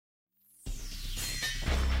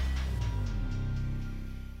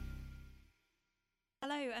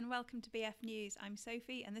and welcome to BF News. I'm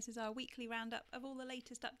Sophie and this is our weekly roundup of all the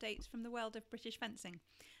latest updates from the world of British fencing.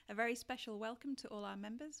 A very special welcome to all our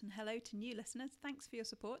members and hello to new listeners. Thanks for your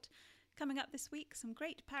support. Coming up this week, some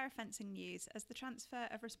great parafencing news as the transfer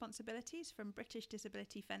of responsibilities from British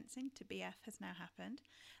Disability Fencing to BF has now happened.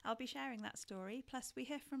 I'll be sharing that story, plus we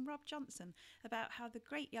hear from Rob Johnson about how the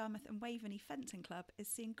Great Yarmouth and Waveney Fencing Club is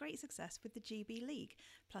seeing great success with the GB League,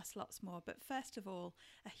 plus lots more. But first of all,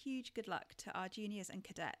 a huge good luck to our juniors and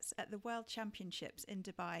cadets at the World Championships in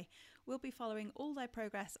Dubai. We'll be following all their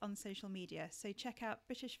progress on social media, so check out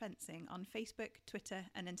British Fencing on Facebook, Twitter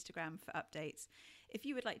and Instagram for updates. If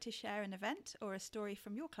you would like to share an event or a story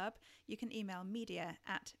from your club, you can email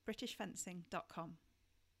media@britishfencing.com.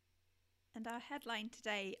 And our headline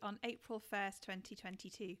today on April 1st,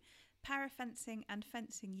 2022, Parafencing and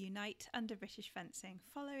Fencing unite under British Fencing.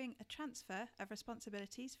 Following a transfer of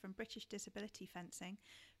responsibilities from British Disability Fencing,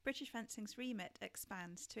 British Fencing's remit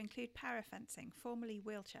expands to include parafencing, formerly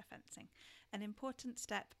wheelchair fencing, an important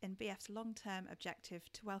step in BF's long-term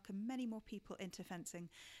objective to welcome many more people into fencing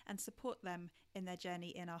and support them in their journey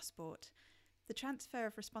in our sport. The transfer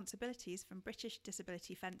of responsibilities from British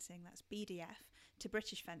Disability Fencing, that's BDF, to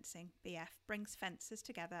British Fencing, BF, brings fencers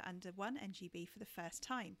together under one NGB for the first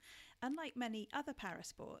time. Unlike many other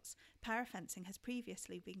parasports, parafencing has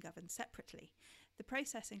previously been governed separately. The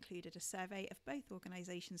process included a survey of both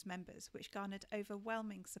organisations' members, which garnered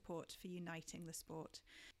overwhelming support for uniting the sport.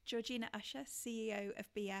 Georgina Usher, CEO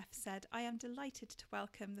of BF, said, "I am delighted to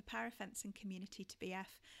welcome the parafencing community to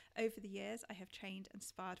BF. Over the years, I have trained and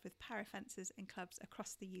sparred with parafencers in clubs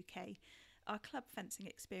across the UK. Our club fencing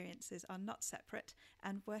experiences are not separate,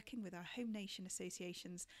 and working with our home nation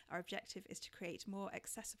associations, our objective is to create more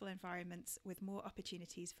accessible environments with more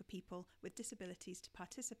opportunities for people with disabilities to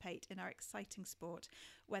participate in our exciting sport,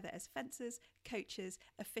 whether as fencers, coaches,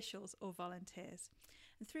 officials or volunteers."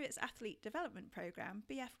 And through its athlete development programme,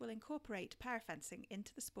 BF will incorporate parafencing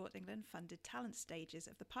into the Sport England funded talent stages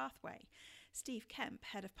of the pathway. Steve Kemp,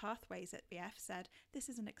 head of pathways at BF, said, "This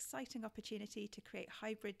is an exciting opportunity to create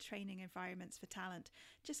hybrid training environments for talent,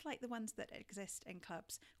 just like the ones that exist in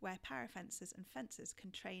clubs, where parafencers and fencers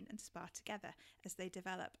can train and spar together as they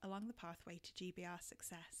develop along the pathway to GBR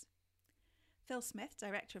success." Phil Smith,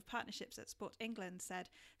 Director of Partnerships at Sport England,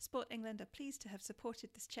 said, "Sport England are pleased to have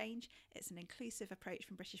supported this change. It's an inclusive approach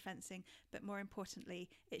from British Fencing, but more importantly,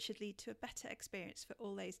 it should lead to a better experience for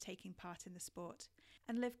all those taking part in the sport."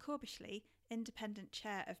 And Liv Corbishley, Independent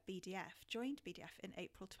Chair of BDF, joined BDF in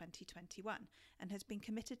April 2021 and has been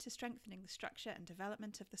committed to strengthening the structure and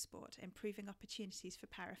development of the sport, improving opportunities for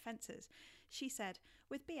parafencers. She said,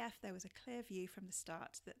 "With BF there was a clear view from the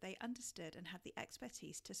start that they understood and had the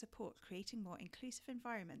expertise to support creating more inclusive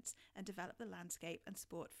environments and develop the landscape and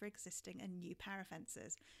sport for existing and new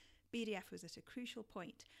parafencers. BDF was at a crucial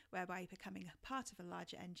point whereby becoming a part of a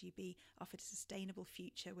larger NGB offered a sustainable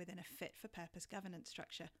future within a fit-for-purpose governance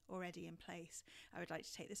structure already in place. I would like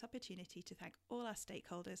to take this opportunity to thank all our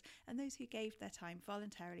stakeholders and those who gave their time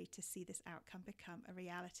voluntarily to see this outcome become a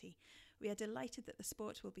reality. We are delighted that the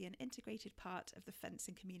sport will be an integrated part of the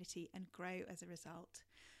fencing community and grow as a result."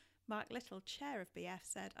 Mark Little, Chair of BF,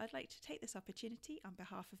 said, "I'd like to take this opportunity on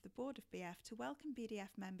behalf of the Board of BF to welcome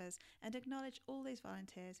BDF members and acknowledge all those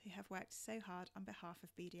volunteers who have worked so hard on behalf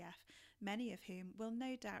of BDF, many of whom will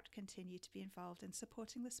no doubt continue to be involved in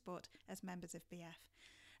supporting the sport as members of BF."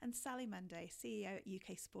 And Sally Munday, CEO at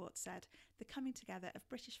UK Sport, said, "The coming together of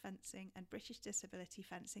British Fencing and British Disability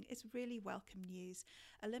Fencing is really welcome news.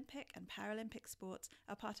 Olympic and Paralympic sports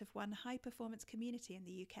are part of one high-performance community in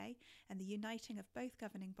the UK, and the uniting of both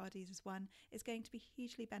governing bodies as one is going to be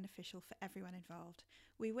hugely beneficial for everyone involved.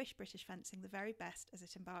 We wish British Fencing the very best as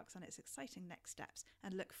it embarks on its exciting next steps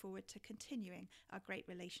and look forward to continuing our great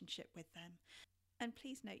relationship with them." And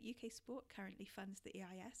please note, UK Sport currently funds the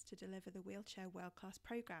EIS to deliver the Wheelchair World Class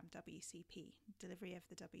Programme, WCP. Delivery of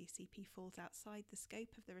the WCP falls outside the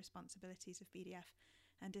scope of the responsibilities of BDF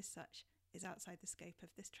and as such is outside the scope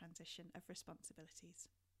of this transition of responsibilities.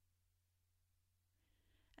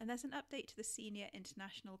 And there's an update to the Senior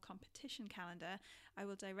International Competition Calendar. I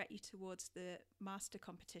will direct you towards the Master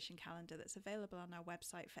Competition Calendar that's available on our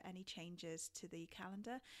website for any changes to the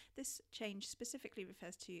calendar. This change specifically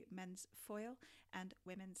refers to men's foil and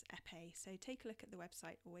women's épée. So take a look at the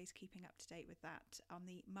website, always keeping up to date with that on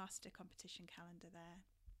the Master Competition Calendar there.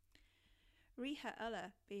 Riha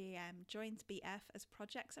Ullah, BEM, joins BF as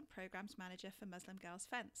Projects and Programmes Manager for Muslim Girls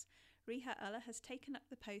Fence. Riha Ullah has taken up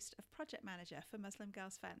the post of Project Manager for Muslim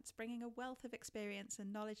Girls Fence, bringing a wealth of experience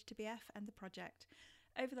and knowledge to BF and the project.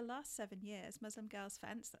 Over the last 7 years, Muslim Girls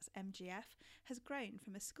Fence, that's MGF, has grown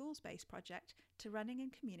from a schools-based project to running in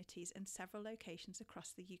communities in several locations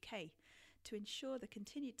across the UK. To ensure the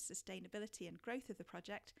continued sustainability and growth of the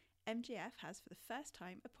project, MGF has for the first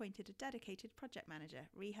time appointed a dedicated project manager,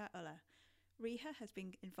 Riha Ullah. Riha has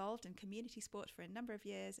been involved in community sport for a number of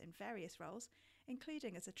years in various roles,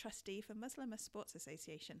 including as a trustee for Muslim Sports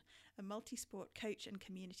Association, a multi-sport coach and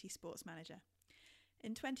community sports manager.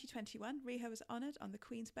 In 2021, Riha was honoured on the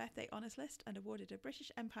Queen's Birthday Honours List and awarded a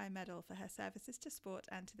British Empire Medal for her services to sport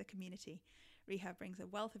and to the community. Riha brings a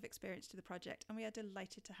wealth of experience to the project and we are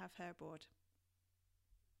delighted to have her aboard.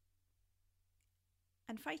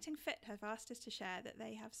 And Fighting Fit have asked us to share that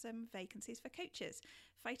they have some vacancies for coaches.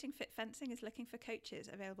 Fighting Fit Fencing is looking for coaches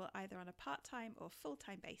available either on a part-time or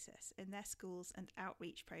full-time basis in their schools and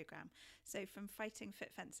outreach programme. So from Fighting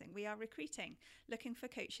Fit Fencing, we are recruiting, looking for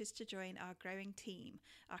coaches to join our growing team.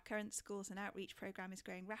 Our current schools and outreach programme is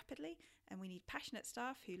growing rapidly and we need passionate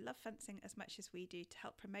staff who love fencing as much as we do to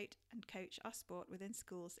help promote and coach our sport within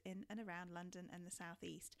schools in and around London and the South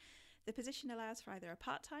East. The position allows for either a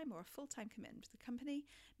part-time or a full-time commitment to the company,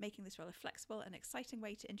 making this role a flexible and exciting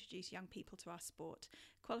way to introduce young people to our sport.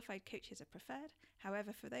 Qualified coaches are preferred.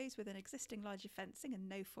 However, for those with an existing knowledge of fencing and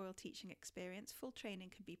no foil teaching experience, full training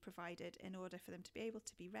can be provided in order for them to be able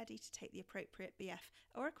to be ready to take the appropriate BF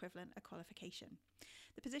or equivalent a qualification.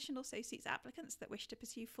 The position also suits applicants that wish to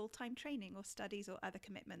pursue full-time training or studies or other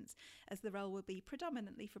commitments, as the role will be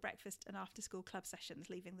predominantly for breakfast and after-school club sessions,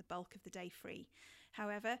 leaving the bulk of the day free.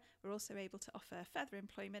 However, we're also able to offer further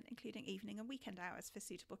employment, including evening and weekend hours for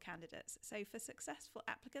suitable candidates. So for successful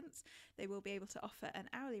applicants, they will be able to offer an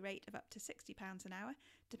hourly rate of up to £60 an hour,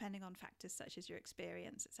 depending on factors such as your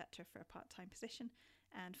experience, etc. for a part-time position.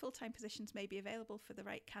 And full-time positions may be available for the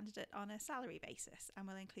right candidate on a salary basis and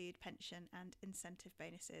will include pension and incentive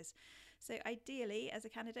bonuses. So ideally, as a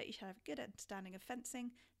candidate, you should have a good understanding of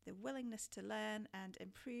fencing, the willingness to learn and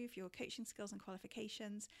improve your coaching skills and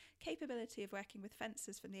qualifications, capability of working with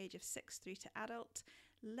fencers from the age of 6 through to adult,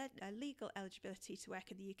 legal eligibility to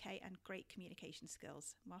work in the UK and great communication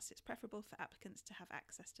skills. Whilst it's preferable for applicants to have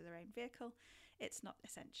access to their own vehicle, it's not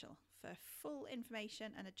essential. For full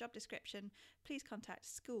information and a job description, please contact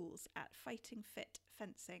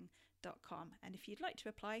schools@fightingfitfencing.com. And if you'd like to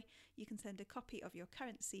apply, you can send a copy of your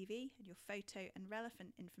current CV and your photo and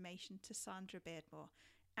relevant information to Sandra Beardmore,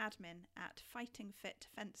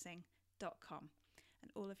 admin@fightingfitfencing.com.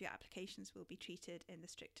 And all of your applications will be treated in the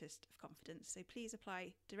strictest of confidence. So please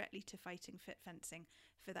apply directly to Fighting Fit Fencing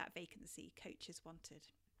for that vacancy. Coaches wanted.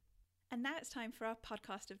 And now it's time for our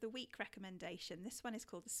podcast of the week recommendation. This one is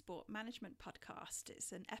called the Sport Management Podcast.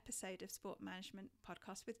 It's an episode of Sport Management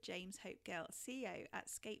Podcast with James Hope Gill, CEO at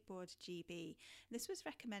Skateboard GB. This was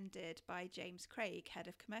recommended by James Craig, Head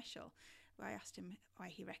of Commercial. I asked him why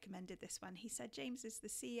he recommended this one. He said James is the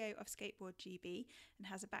CEO of Skateboard GB and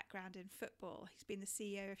has a background in football. He's been the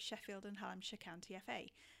CEO of Sheffield and Hallamshire County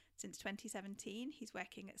FA. Since 2017, he's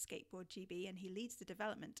working at Skateboard GB and he leads the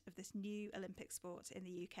development of this new Olympic sport in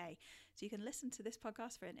the UK. So you can listen to this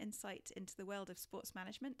podcast for an insight into the world of sports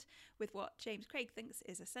management with what James Craig thinks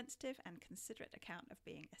is a sensitive and considerate account of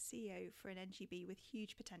being a CEO for an NGB with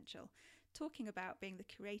huge potential, talking about being the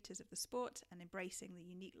curators of the sport and embracing the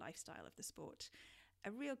unique lifestyle of the sport.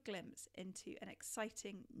 A real glimpse into an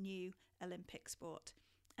exciting new Olympic sport.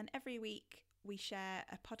 And every week, we share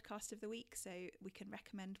a podcast of the week, so we can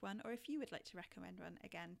recommend one, or if you would like to recommend one,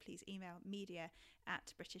 again, please email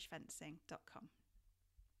media@britishfencing.com.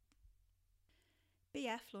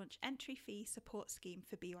 BF launch entry fee support scheme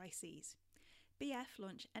for BYCs. BF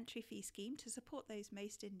launch entry fee scheme to support those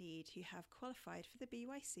most in need who have qualified for the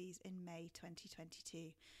BYCs in May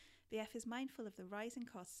 2022. BF is mindful of the rising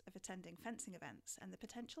costs of attending fencing events and the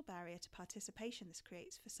potential barrier to participation this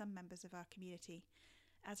creates for some members of our community.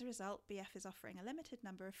 As a result, BF is offering a limited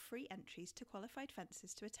number of free entries to qualified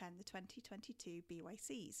fencers to attend the 2022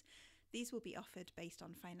 BYCs. These will be offered based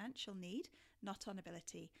on financial need, not on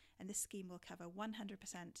ability, and this scheme will cover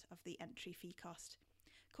 100% of the entry fee cost.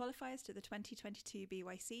 Qualifiers to the 2022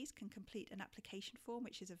 BYCs can complete an application form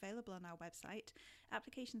which is available on our website.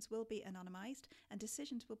 Applications will be anonymised and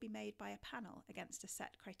decisions will be made by a panel against a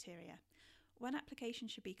set criteria. One application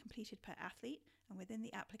should be completed per athlete, and within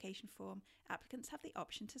the application form, applicants have the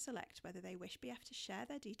option to select whether they wish BF to share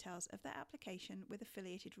their details of their application with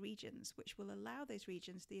affiliated regions, which will allow those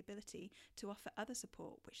regions the ability to offer other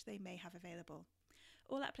support which they may have available.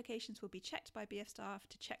 All applications will be checked by BF staff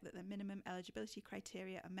to check that the minimum eligibility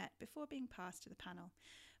criteria are met before being passed to the panel.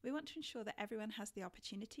 We want to ensure that everyone has the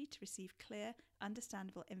opportunity to receive clear,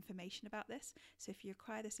 understandable information about this, so if you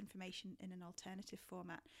require this information in an alternative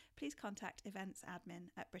format, please contact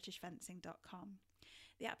eventsadmin@britishfencing.com.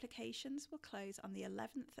 The applications will close on the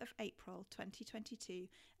 11th of April 2022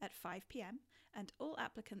 at 5 p.m, and all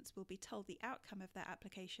applicants will be told the outcome of their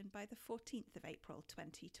application by the 14th of April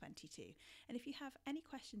 2022. And if you have any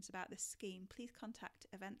questions about this scheme, please contact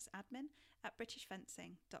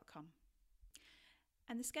eventsadmin@britishfencing.com.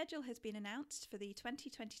 And the schedule has been announced for the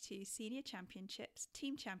 2022 Senior Championships,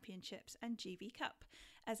 Team Championships and GB Cup.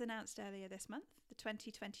 As announced earlier this month, the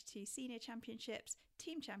 2022 Senior Championships,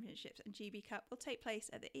 Team Championships and GB Cup will take place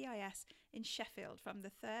at the EIS in Sheffield from the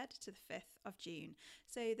 3rd to the 5th of June.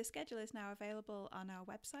 So the schedule is now available on our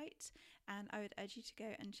website, and I would urge you to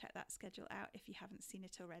go and check that schedule out if you haven't seen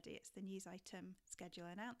it already. It's the news item schedule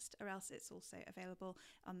announced, or else it's also available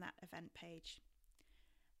on that event page.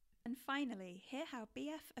 And finally, hear how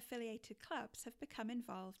BF affiliated clubs have become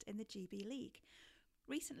involved in the GB League.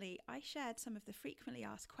 Recently, I shared some of the frequently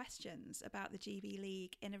asked questions about the GB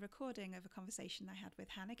League in a recording of a conversation I had with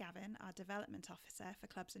Hannah Gavin, our Development Officer for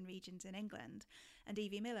Clubs and Regions in England, and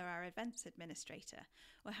Evie Miller, our Events Administrator.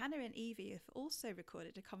 Well, Hannah and Evie have also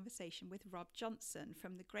recorded a conversation with Rob Johnson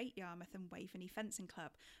from the Great Yarmouth and Waveney Fencing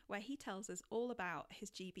Club, where he tells us all about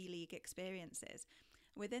his GB League experiences.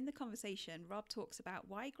 Within the conversation, Rob talks about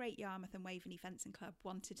why Great Yarmouth and Waveney Fencing Club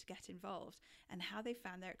wanted to get involved and how they've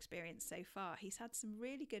found their experience so far. He's had some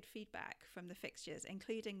really good feedback from the fixtures,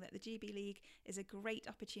 including that the GB League is a great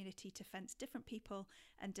opportunity to fence different people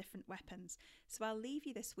and different weapons. So I'll leave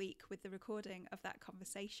you this week with the recording of that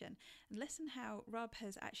conversation and listen how Rob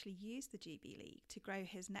has actually used the GB League to grow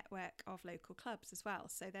his network of local clubs as well.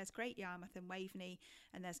 So there's Great Yarmouth and Waveney,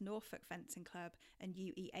 and there's Norfolk Fencing Club and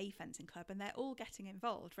UEA Fencing Club, and they're all getting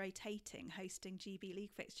involved, rotating, hosting GB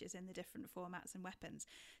League fixtures in the different formats and weapons.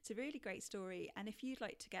 It's a really great story, and if you'd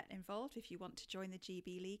like to get involved, if you want to join the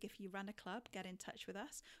GB League, if you run a club, get in touch with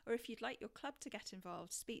us, or if you'd like your club to get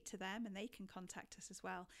involved, speak to them and they can contact us as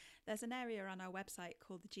well. There's an area on our website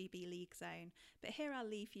called the GB League Zone. But here I'll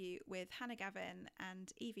leave you with Hannah Gavin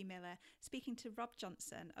and Evie Miller speaking to Rob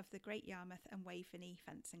Johnson of the Great Yarmouth and Waveney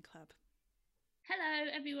Fencing Club. Hello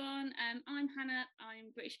everyone, I'm Hannah,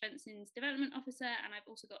 I'm British Fencing's Development Officer, and I've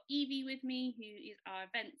also got Evie with me, who is our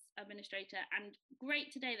Events Administrator, and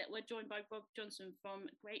great today that we're joined by Rob Johnson from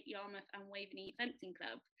Great Yarmouth and Waveney Fencing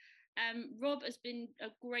Club. Rob has been a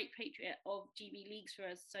great patriot of GB Leagues for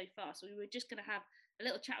us so far, so we were just going to have a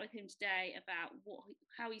little chat with him today about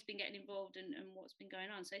how he's been getting involved and what's been going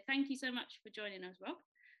on. So thank you so much for joining us, Rob.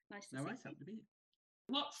 Nice to see you. Happy to be here.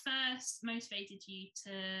 What first motivated you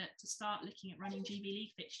to start looking at running GB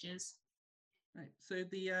League fixtures? Right. So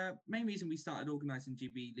the main reason we started organising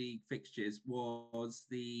GB League fixtures was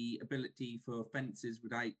the ability for fencers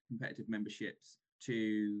without competitive memberships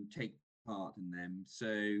to take part in them.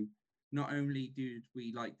 So not only did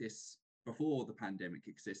we like this before the pandemic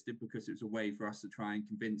existed, because it was a way for us to try and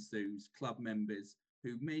convince those club members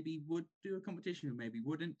who maybe would do a competition, who maybe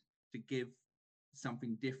wouldn't, to give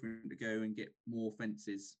something different to go and get more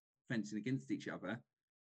fences fencing against each other,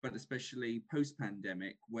 but especially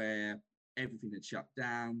post-pandemic, where everything had shut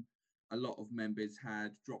down, a lot of members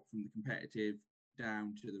had dropped from the competitive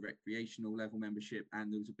down to the recreational level membership,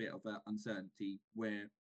 and there was a bit of uncertainty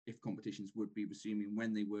where if competitions would be resuming,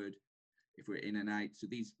 when they would, if we're in and out. So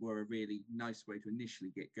these were a really nice way to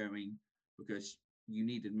initially get going, because you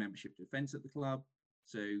needed membership to fence at the club.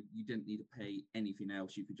 So you didn't need to pay anything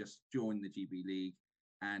else. You could just join the GB League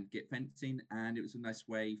and get fencing. And it was a nice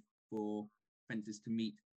way for fencers to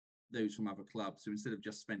meet those from other clubs. So instead of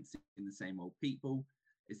just fencing the same old people,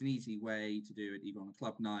 it's an easy way to do it either on a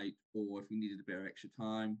club night, or if we needed a bit of extra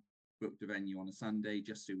time, booked a venue on a Sunday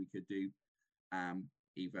just so we could do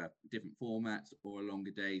either different formats or a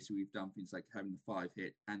longer day. So we've done things like having the 5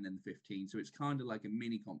 hit and then the 15. So it's kind of like a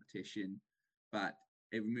mini competition, but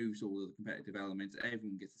it removes all of the competitive elements.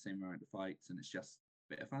 Everyone gets the same amount of fights, and it's just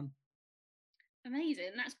a bit of fun.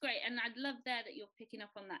 Amazing, that's great. And I'd love there that you're picking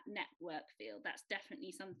up on that network field. That's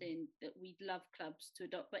definitely something that we'd love clubs to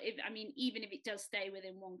adopt. But even if it does stay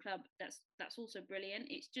within one club, that's also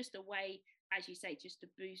brilliant. It's just a way, as you say, just to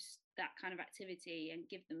boost that kind of activity and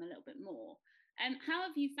give them a little bit more. How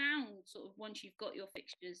have you found, sort of, once you've got your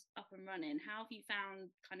fixtures up and running, how have you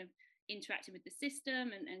found kind of interacting with the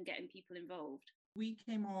system and getting people involved? We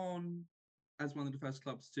came on as one of the first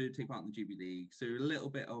clubs to take part in the GB League, so a little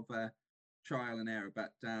bit of a trial and error,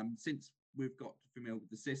 but since we've got familiar with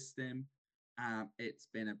the system It's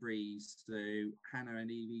been a breeze. So Hannah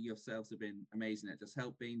and Evie, yourselves have been amazing at just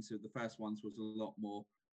helping. So the first ones was a lot more,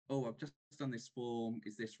 oh, I've just done this form.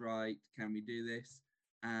 Is this right? Can we do this?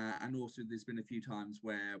 And also there's been a few times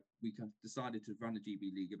where we kind of decided to run a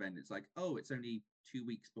GB League event. It's like, oh, it's only 2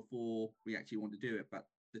 weeks before we actually want to do it, but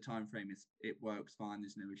the time frame is, it works fine.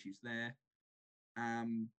 There's no issues there.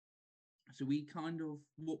 So we kind of,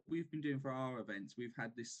 what we've been doing for our events, we've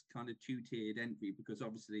had this kind of 2-tiered entry, because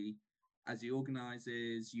obviously as the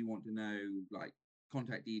organizers, you want to know like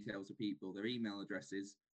contact details of people, their email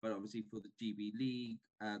addresses, but obviously for the GB League,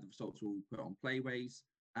 the results are all put on Playways.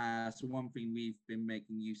 So one thing we've been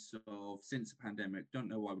making use of since the pandemic, don't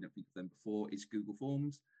know why we don't think of them before, is Google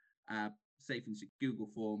Forms. Safe and secure Google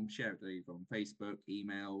Forms, share it either on Facebook,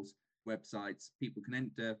 emails, websites. People can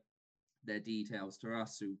enter their details to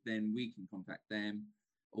us, so then we can contact them.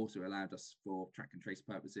 Also allowed us for track and trace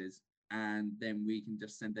purposes, and then we can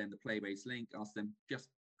just send them the Playways link, ask them just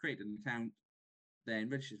create an account, then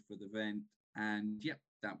register for the event, and yep,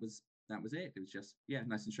 that was it. It was just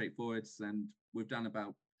nice and straightforward. And we've done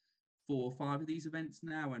about 4 or 5 of these events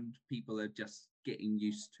now, and people are just getting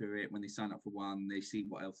used to it. When they sign up for one, they see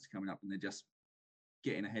what else is coming up, and they're just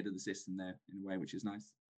getting ahead of the system there in a way, which is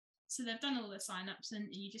nice. So they've done all the sign-ups and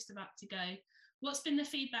you're just about to go. What's been the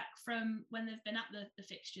feedback from when they've been at the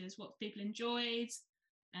fixtures? What people enjoyed?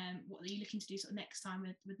 What are you looking to do sort of next time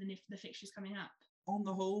with the fixtures coming up? On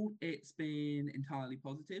the whole, it's been entirely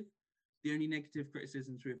positive. The only negative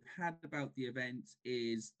criticisms we've had about the event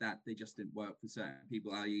is that they just didn't work for certain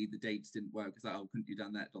people, i.e. the dates didn't work. It's like, oh, couldn't you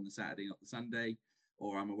done that on the Saturday, not the Sunday?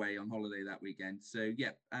 Or I'm away on holiday that weekend. So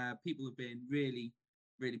people have been really,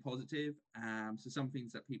 really positive. So some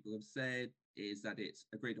things that people have said is that it's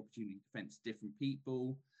a great opportunity to fence different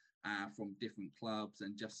people from different clubs,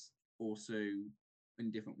 and just also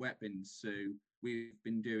in different weapons. So we've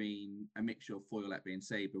been doing a mixture of foil, épée and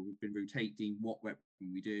sabre. We've been rotating what weapon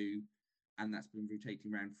we do, and that's been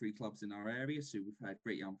rotating around 3 clubs in our area. So we've had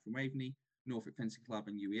Great Yarmouth from Waveney, Norfolk Fencing Club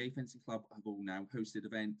and UEA Fencing Club have all now hosted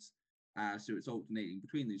events. So it's alternating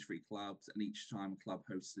between these 3 clubs, and each time a club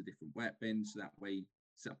hosts a different weapon. So that way,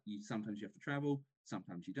 sometimes you have to travel,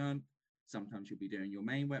 sometimes you don't. Sometimes you'll be doing your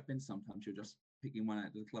main weapon, sometimes you're just picking one out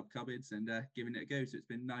of the club cupboards and giving it a go. So it's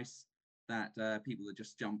been nice that people have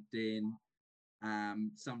just jumped in.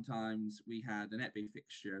 Sometimes we had an épée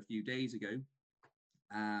fixture a few days ago.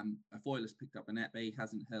 A foilist picked up an épée,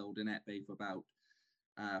 hasn't held an épée for about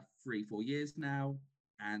 3-4 years now,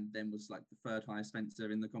 and then was like the 3rd highest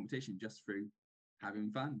fencer in the competition just through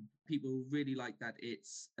having fun. People really like that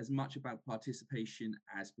it's as much about participation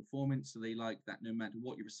as performance. So they like that no matter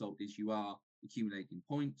what your result is, you are accumulating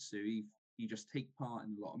points. So if you just take part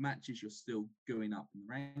in a lot of matches, you're still going up in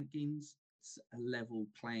the rankings. It's a level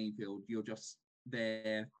playing field. You're just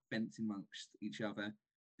there fencing amongst each other.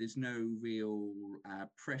 There's no real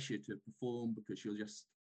pressure to perform, because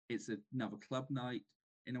it's another club night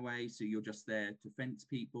in a way. So you're just there to fence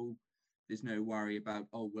people. There's no worry about,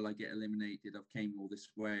 oh, will I get eliminated? I've came all this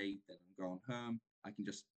way, then I'm going home.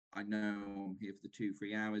 I know I'm here for the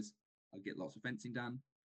 2-3 hours. I'll get lots of fencing done.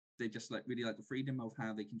 They just really like the freedom of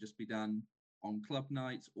how they can just be done on club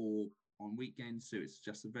nights or on weekends. So it's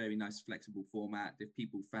just a very nice flexible format. If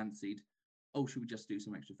people fancied, oh, should we just do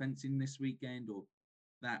some extra fencing this weekend or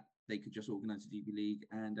that, they could just organise a GB League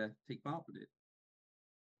and take part with it.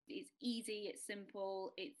 It's easy, it's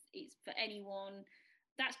simple, it's for anyone.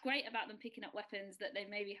 That's great about them picking up weapons that they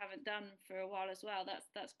maybe haven't done for a while as well.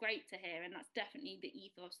 That's great to hear, and that's definitely the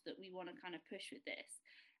ethos that we want to kind of push with this.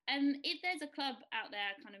 If there's a club out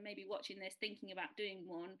there kind of maybe watching this, thinking about doing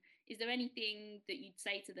one, is there anything that you'd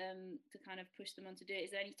say to them to kind of push them on to do it?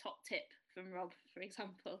 Is there any top tip from Rob, for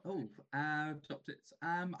example? Top tips.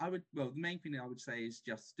 The main thing I would say is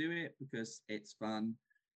just do it, because it's fun.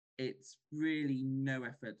 It's really no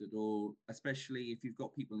effort at all, especially if you've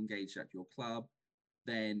got people engaged at your club.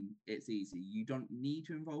 Then it's easy. You don't need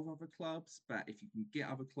to involve other clubs, but if you can get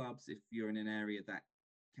other clubs, if you're in an area that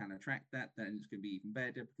can attract that, then it's going to be even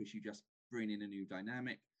better, because you just bring in a new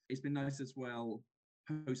dynamic. It's been nice as well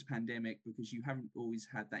post-pandemic, because you haven't always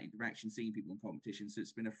had that interaction, seeing people in competition. So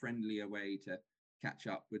it's been a friendlier way to catch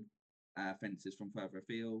up with fencers from further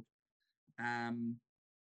afield.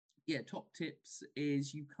 Top tips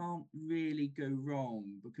is you can't really go wrong,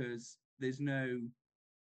 because there's no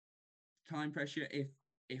time pressure. If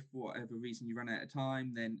for whatever reason you run out of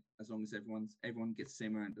time, then as long as everyone gets the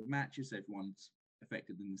same amount of matches, everyone's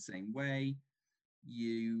affected in the same way,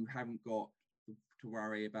 you haven't got to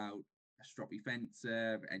worry about a stroppy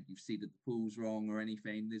fencer and you've seeded the pools wrong or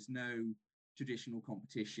anything. There's no traditional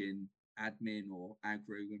competition admin or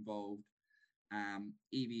aggro involved.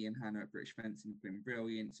 Evie and Hannah at British Fencing have been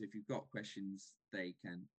brilliant. So if you've got questions, they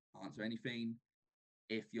can answer anything.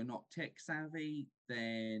 If you're not tech savvy,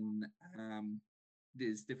 then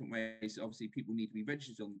there's different ways. Obviously, people need to be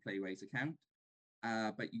registered on the Playways account,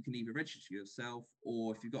 but you can either register yourself,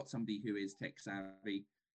 or if you've got somebody who is tech savvy,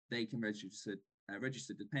 they can register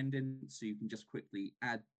dependents. So you can just quickly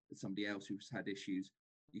add somebody else who's had issues.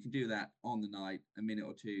 You can do that on the night, a minute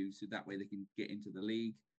or two, so that way they can get into the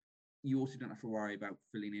league. You also don't have to worry about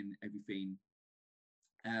filling in everything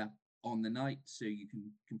on the night, so you can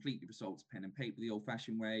complete the results pen and paper the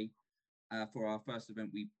old-fashioned way. For our first event,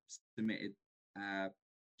 we submitted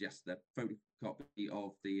just the photocopy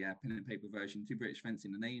of the pen and paper version to British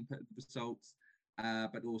Fencing, and they input the results.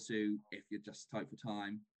 But also, if you're just tight for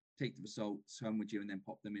time, take the results home with you and then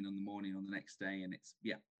pop them in on the morning on the next day, and it's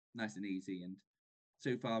nice and easy. And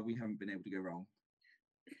so far, we haven't been able to go wrong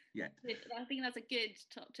yet. I think that's a good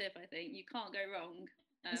top tip. I think you can't go wrong.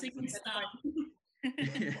 It's a good start.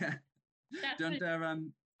 Yeah.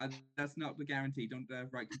 That's not the guarantee. Don't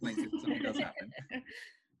write complaints if something does happen.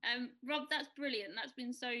 Rob, that's brilliant. That's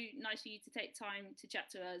been so nice for you to take time to chat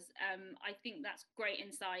to us. I think that's great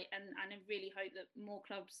insight, and I really hope that more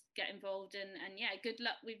clubs get involved. And good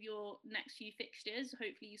luck with your next few fixtures.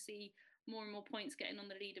 Hopefully you see more and more points getting on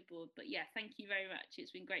the leaderboard. But thank you very much.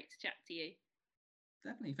 It's been great to chat to you.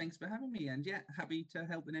 Definitely. Thanks for having me. And happy to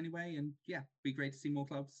help in any way. And be great to see more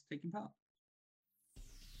clubs taking part.